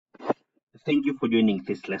Thank you for joining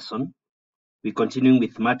this lesson. We're continuing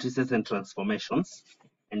with matrices and transformations.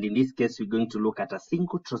 And in this case, we're going to look at a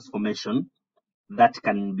single transformation that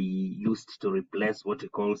can be used to replace what we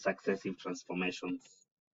call successive transformations.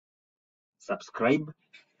 Subscribe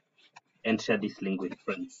and share this link with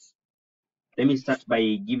friends. Let me start by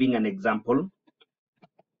giving an example.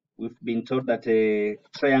 We've been told that a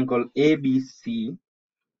triangle ABC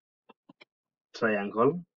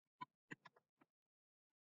triangle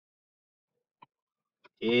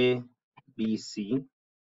ABC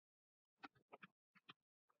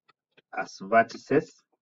as vertices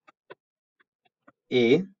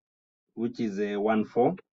A, which is a 1,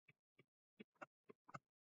 4,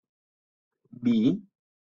 B,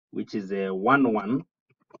 which is a 1, 1,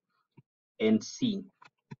 and C,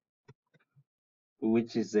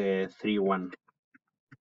 which is a 3, 1.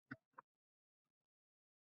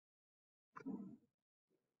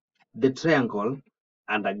 The triangle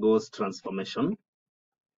undergoes transformation.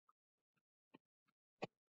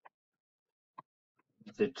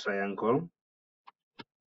 The triangle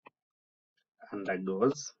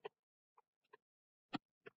undergoes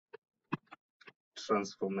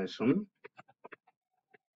transformation.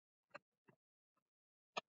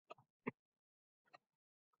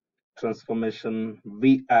 Transformation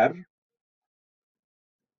VR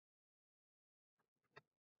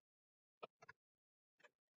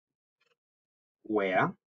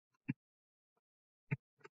where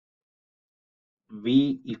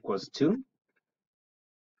V equals to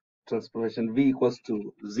transformation V equals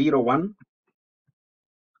to 0, 1,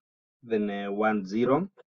 then 1, 0,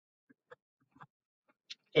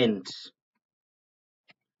 and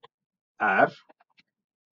R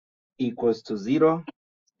equals to 0,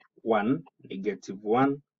 1, negative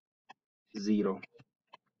 1, 0.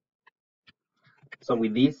 So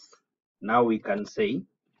with this, now we can say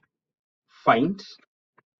find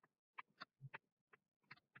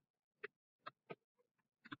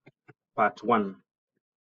part 1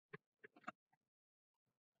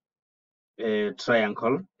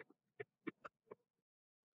 triangle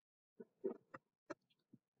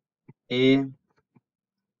A,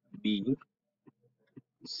 B,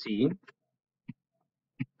 C,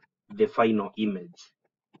 the final image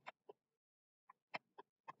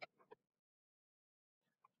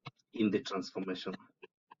in the transformation.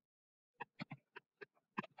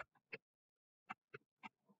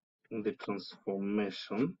 In the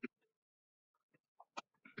transformation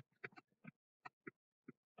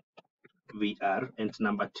VR, and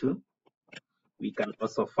number 2, we can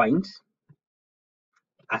also find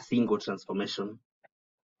a single transformation.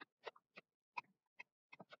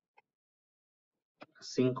 A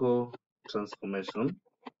single transformation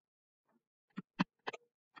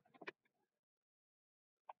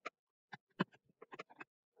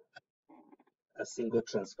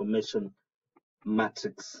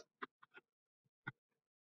matrix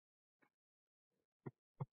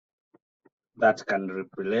that can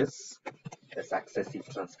replace the successive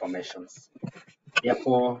transformations.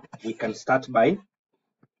 Therefore, we can start by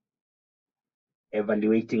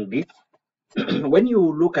evaluating this. When you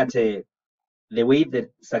look at the way the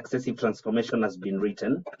successive transformation has been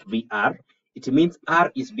written, VR, it means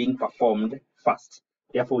R is being performed first.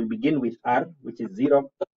 Therefore, we begin with R, which is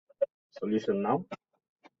 0. Solution now.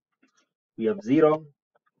 We have 0,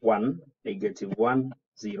 1, negative 1,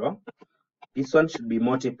 0. This one should be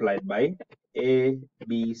multiplied by A,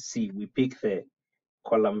 B, C. We pick the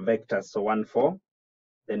column vectors, so 1, 4,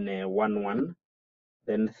 then 1, 1,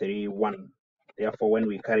 then 3, 1. Therefore, when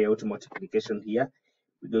we carry out multiplication here,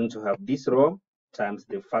 we're going to have this row times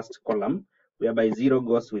the first column, whereby 0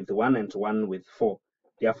 goes with 1 and 1 with 4.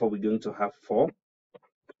 Therefore, we're going to have 4,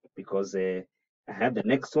 because I had the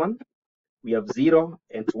next one. We have 0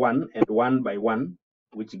 and 1 by 1,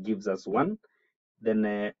 which gives us 1.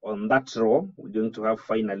 Then on that row, we're going to have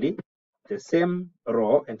finally the same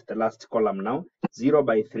row and the last column now, 0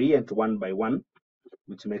 by 3 and 1 by 1,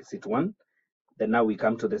 which makes it 1. Then now we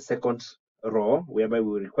come to the second row, whereby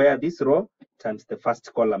we require this row times the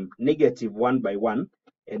first column, negative 1 by 1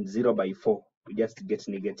 and 0 by 4. We just get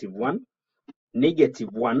negative 1. Negative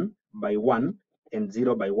 1 by 1 and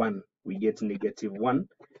 0 by 1. We get negative 1.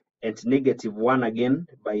 And negative 1 again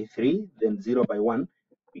by 3, then 0 by 1.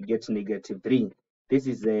 We get negative 3. This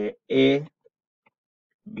is a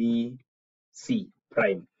B, C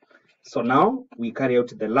prime. So now we carry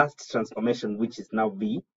out the last transformation, which is now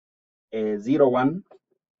V, 0, 1,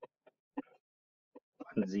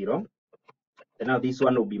 1, 0. And now this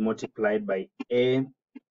one will be multiplied by A,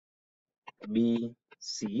 B,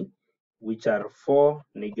 C, which are 4,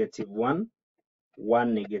 negative 1,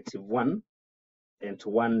 1, negative 1, and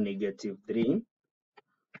 1, negative 3.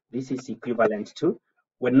 This is equivalent to,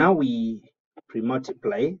 when now we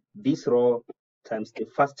pre-multiply this row times the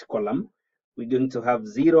first column, we're going to have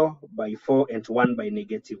 0 by 4 and 1 by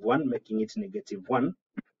 -1, making it -1.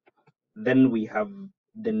 Then we have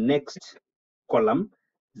the next column,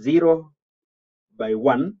 0 by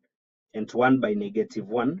 1 and 1 by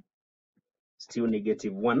 -1, still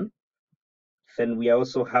 -1. Then we are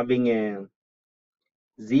also having a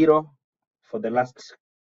 0 for the last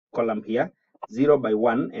column here, 0 by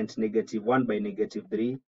 1 and -1 by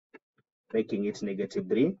 -3, making it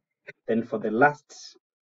 -3. Then for the last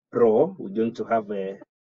row, we're going to have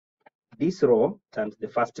this row times the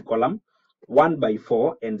first column, 1 by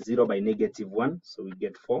 4 and 0 by -1, so we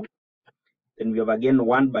get 4. Then we have again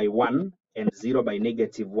 1 by 1 and 0 by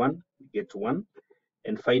 -1, we get 1.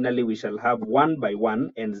 And finally, we shall have 1 by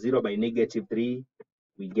 1 and 0 by -3,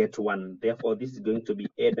 we get 1. Therefore, this is going to be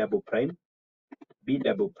A double prime, B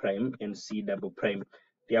double prime, and C double prime.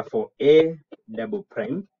 Therefore, A double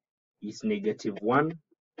prime is -1,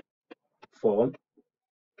 4.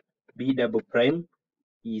 B double prime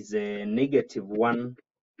is -1,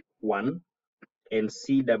 1. And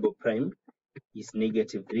C double prime is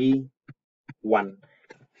 -3, 1.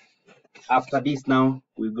 After this, now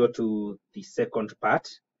we go to the second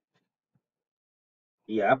part.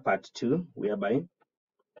 Here, part 2, whereby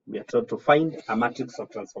we are told to find a matrix of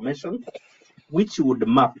transformation which would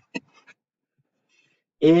map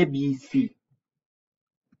ABC,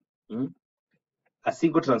 a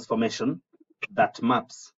single transformation that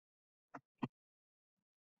maps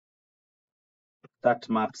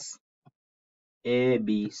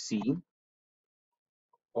ABC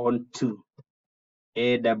onto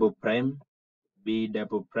A double prime, B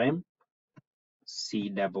double prime, C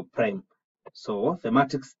double prime. So the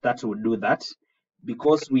matrix that will do that,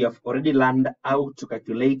 because we have already learned how to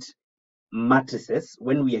calculate matrices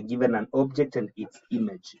when we are given an object and its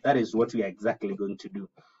image. That is what we are exactly going to do.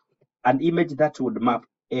 An image that would map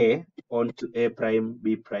A onto A prime,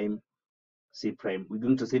 B prime, C prime. We're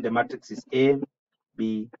going to say the matrix is A,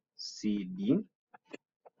 B, C, D.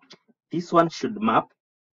 This one should map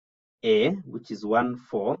A, which is 1,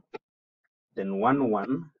 4, then 1,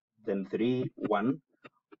 1, then 3, 1,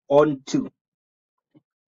 onto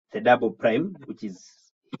the double prime, which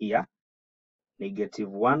is here,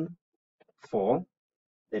 -1, 4,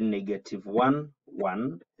 then -1,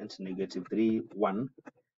 1, and -3, 1.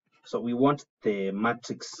 So we want the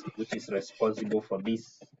matrix which is responsible for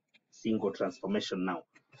this single transformation now,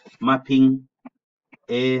 mapping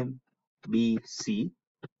A, B, C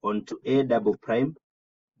onto A double prime,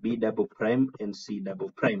 B double prime, and C double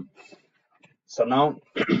prime. So now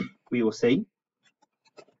we will say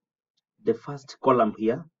the first column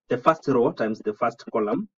here, the first row times the first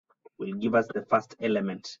column will give us the first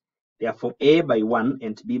element. Therefore, A by 1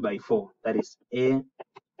 and B by 4, that is A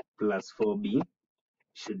plus 4B,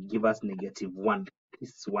 should give us -1.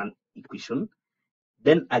 This is one equation.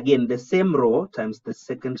 Then again, the same row times the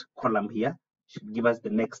second column here should give us the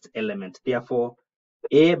next element. Therefore,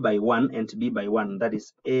 A by 1 and B by 1, that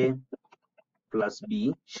is A plus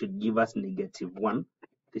B, should give us -1.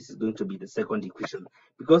 This is going to be the second equation.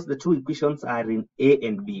 Because the two equations are in A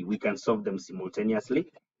and B, we can solve them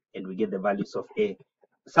simultaneously and we get the values of A.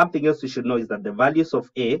 Something else we should know is that the values of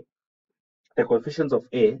A, the coefficients of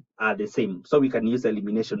A are the same. So we can use the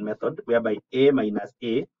elimination method whereby A minus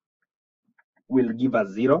A will give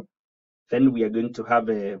us 0. Then we are going to have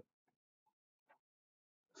a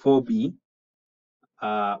 4B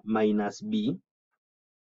minus B,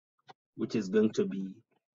 which is going to be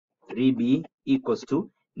 3B equals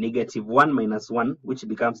to -1 minus 1, which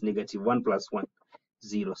becomes -1 plus 1,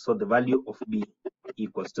 0. So the value of B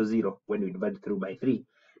equals to 0 when we divide through by 3.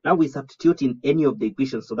 Now we substitute in any of the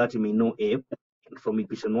equations so that we may know A. And from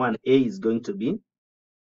equation 1, A is going to be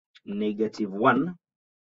 -1.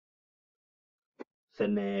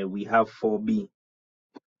 Then we have 4B.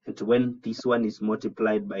 And when this one is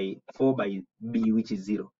multiplied by 4 by B, which is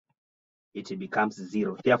 0, it becomes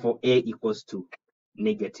 0. Therefore, A equals to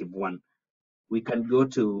 -1. We can go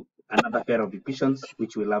to another pair of equations,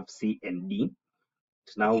 which will have C and D.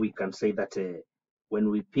 So now we can say that when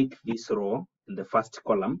we pick this row in the first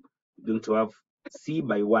column, we're going to have C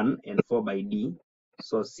by 1 and 4 by D.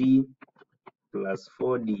 So C plus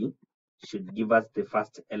 4D should give us the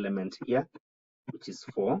first element here, which is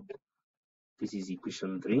 4. This is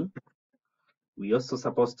equation 3. We also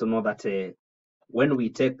supposed to know that when we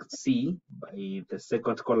take C by the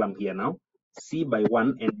second column here now, C by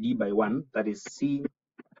 1 and D by 1, that is C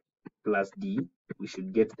plus D, we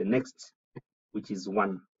should get the next, which is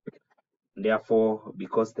 1. Therefore,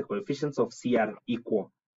 because the coefficients of C are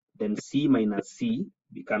equal, then C minus C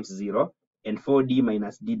becomes 0. and 4D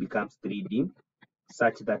minus D becomes 3D,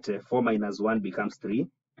 such that 4 minus 1 becomes 3.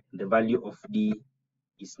 The value of D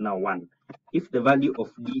is now 1. If the value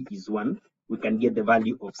of D is 1, we can get the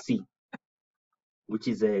value of C, which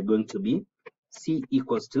is going to be C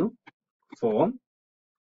equals to 4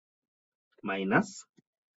 minus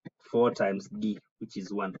 4 times D, which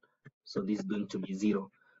is 1. So this is going to be 0.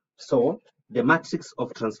 So the matrix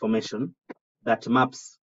of transformation that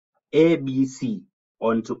maps ABC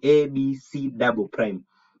onto ABC double prime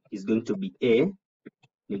is going to be A,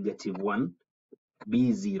 -1,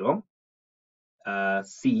 B, 0,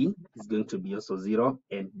 C is going to be also 0,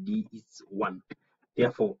 and D is 1.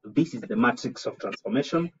 Therefore, this is the matrix of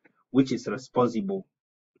transformation which is responsible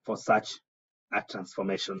for such a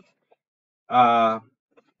transformation.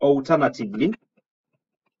 Alternatively,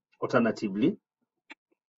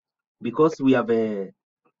 because we have the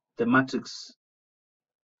matrix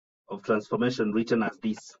of transformation written as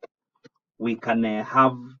this, we can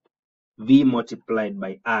have V multiplied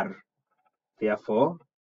by R. Therefore,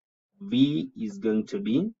 V is going to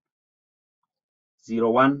be 0,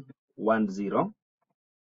 1, 1, 0,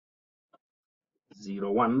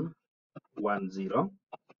 0, 1, 1, 0,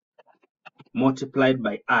 multiplied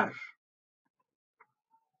by R,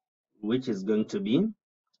 which is going to be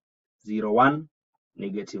 0, 1,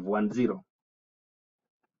 -1, 0,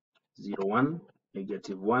 0, 1,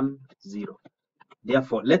 -1, 0.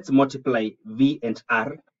 Therefore, let's multiply V and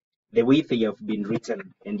R the way they have been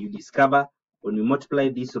written, and you discover when we multiply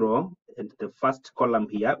this row and the first column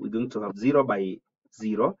here, we're going to have 0 by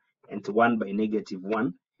 0 and 1 by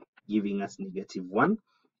 -1, giving us -1.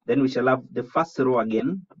 Then we shall have the first row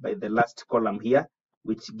again by the last column here,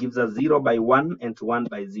 which gives us 0 by 1 and 1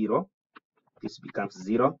 by 0. This becomes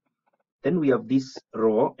 0. Then we have this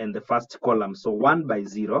row and the first column, so 1 by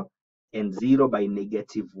 0 and 0 by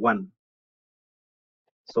 -1.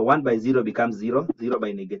 So 1 by 0 becomes 0, 0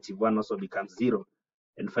 by -1 also becomes 0.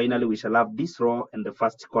 And finally, we shall have this row and the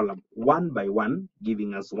first column, 1 by 1,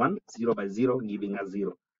 giving us 1, 0 by 0, giving us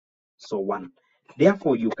 0. So 1.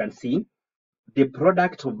 Therefore, you can see the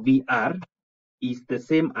product of VR is the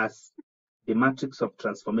same as the matrix of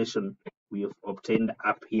transformation we have obtained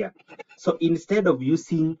up here. So instead of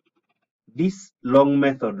using this long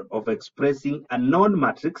method of expressing a known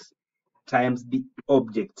matrix times the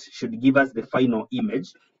object should give us the final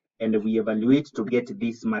image, and we evaluate to get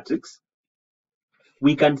this matrix,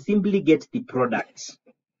 we can simply get the product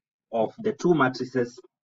of the two matrices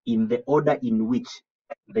in the order in which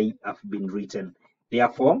they have been written.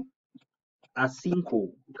 Therefore, a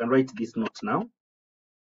single, you can write this note now,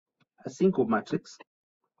 a single matrix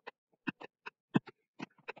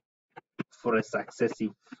for a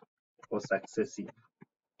successive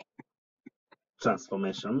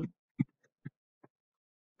transformation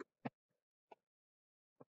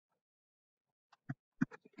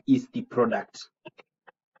is the product.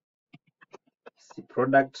 It's the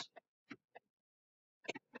product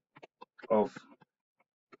of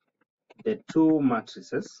the two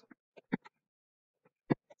matrices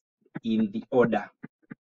in the order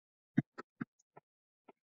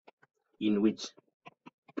in which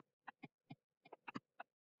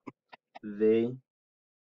they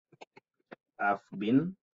have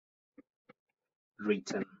been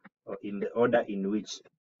written, or in the order in which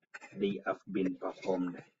they have been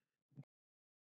performed.